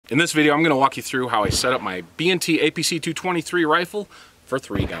In this video, I'm going to walk you through how I set up my B&T APC223 rifle for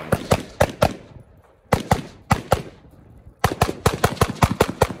 3 guns.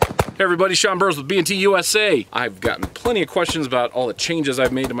 Hey everybody, Sean Burrows with B&T USA. I've gotten plenty of questions about all the changes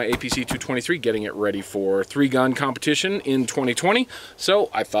I've made to my APC223, getting it ready for 3-gun competition in 2020. So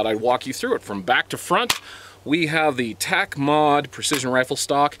I thought I'd walk you through it from back to front. We have the TAC Mod precision rifle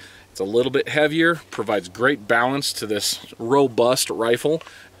stock. It's a little bit heavier, provides great balance to this robust rifle.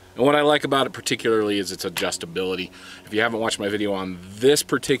 And what I like about it particularly is its adjustability. If you haven't watched my video on this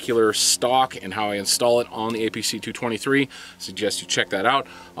particular stock and how I install it on the APC223, I suggest you check that out.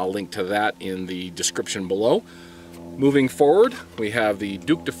 I'll link to that in the description below. Moving forward, we have the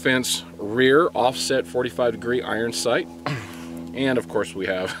Duke Defense rear offset 45-degree iron sight. And of course we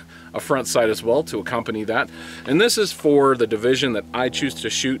have a front sight as well to accompany that. And this is for the division that I choose to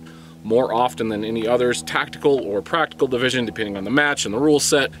shoot more often than any others, tactical or practical division, depending on the match and the rule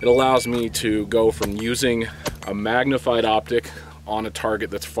set. It allows me to go from using a magnified optic on a target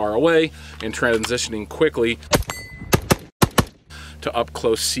that's far away and transitioning quickly to up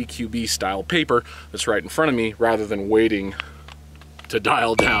close CQB style paper that's right in front of me, rather than waiting to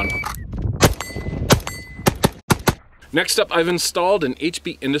dial down. Next up, I've installed an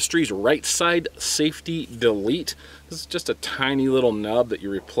HB Industries right side safety delete. This is just a tiny little nub that you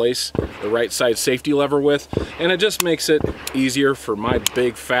replace the right side safety lever with, and it just makes it easier for my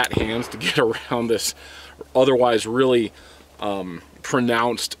big fat hands to get around this otherwise really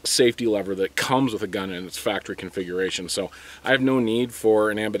pronounced safety lever that comes with a gun in its factory configuration. So I have no need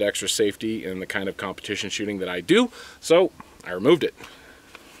for an ambidextrous safety in the kind of competition shooting that I do, so I removed it.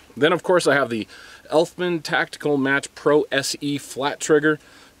 Then of course I have the Elfman Tactical Match Pro SE flat trigger,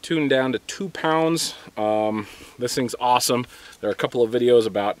 tuned down to 2 pounds. This thing's awesome. There are a couple of videos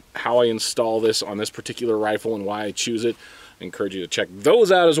about how I install this on this particular rifle and why I choose it. I encourage you to check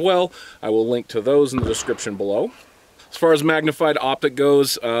those out as well. I will link to those in the description below. As far as magnified optic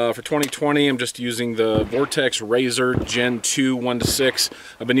goes, for 2020, I'm just using the Vortex Razor Gen 2 1:6.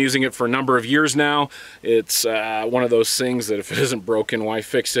 I've been using it for a number of years now. It's one of those things that if it isn't broken, why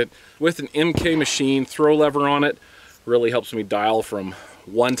fix it? With an MK machine throw lever on it, really helps me dial from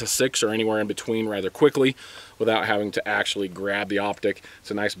 1 to 6 or anywhere in between rather quickly without having to actually grab the optic.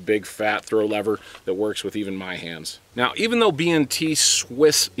 It's a nice big fat throw lever that works with even my hands. Now, even though B&T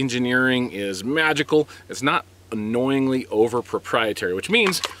Swiss engineering is magical, it's not annoyingly over proprietary, which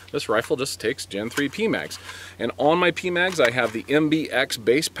means this rifle just takes Gen 3 PMags. And on my PMags I have the MBX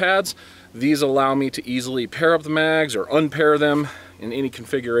base pads. These allow me to easily pair up the mags or unpair them in any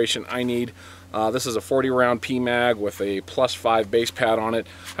configuration I need. This is a 40 round PMag with a +5 base pad on it.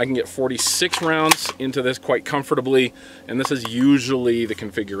 I can get 46 rounds into this quite comfortably, and this is usually the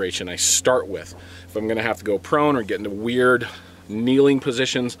configuration I start with. If I'm gonna have to go prone or get into weird kneeling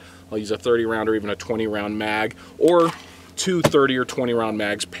positions, I'll use a 30 round or even a 20 round mag, or 2 30 or 20 round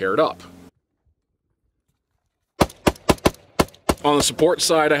mags paired up. On the support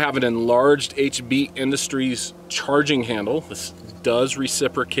side, I have an Enlarged HB Industries charging handle. This does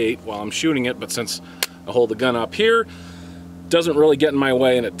reciprocate while I'm shooting it, but since I hold the gun up here, it doesn't really get in my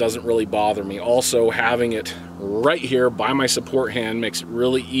way and it doesn't really bother me. Also, having it right here by my support hand makes it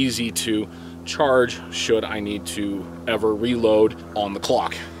really easy to charge should I need to ever reload on the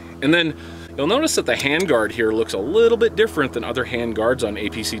clock. And then you'll notice that the handguard here looks a little bit different than other handguards on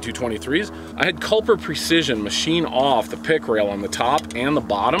APC223s. I had Culper Precision machine off the pick rail on the top and the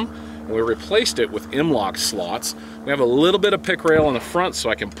bottom, and we replaced it with M-LOK slots. We have a little bit of pick rail on the front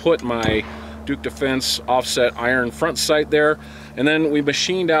so I can put my Duke Defense offset iron front sight there, and then we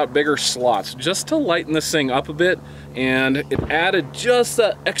machined out bigger slots just to lighten this thing up a bit, and it added just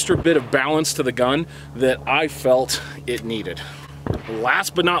that extra bit of balance to the gun that I felt it needed.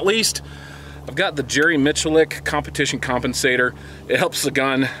 Last but not least, I've got the Jerry Michalik competition compensator. It helps the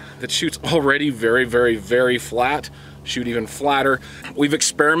gun that shoots already very, very, very flat shoot even flatter. We've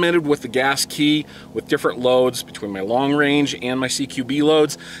experimented with the gas key with different loads between my long range and my CQB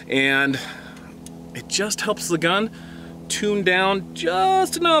loads, and it just helps the gun tune down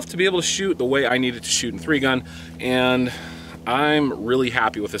just enough to be able to shoot the way I need it to shoot in 3-gun, and I'm really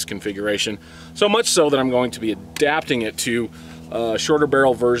happy with this configuration. So much so that I'm going to be adapting it to a shorter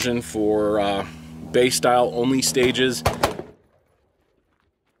barrel version for base style only stages.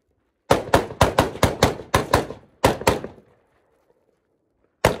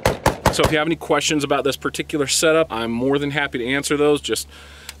 So if you have any questions about this particular setup, I'm more than happy to answer those. Just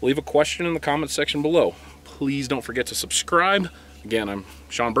leave a question in the comment section below. Please don't forget to subscribe. Again, I'm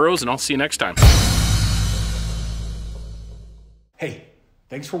Sean Burrows, and I'll see you next time. Hey,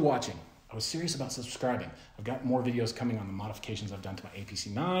 thanks for watching. I was serious about subscribing. I've got more videos coming on the modifications I've done to my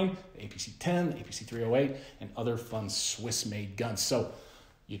APC9, the APC10, the APC308, and other fun Swiss-made guns. So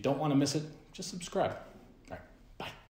you don't want to miss it, just subscribe.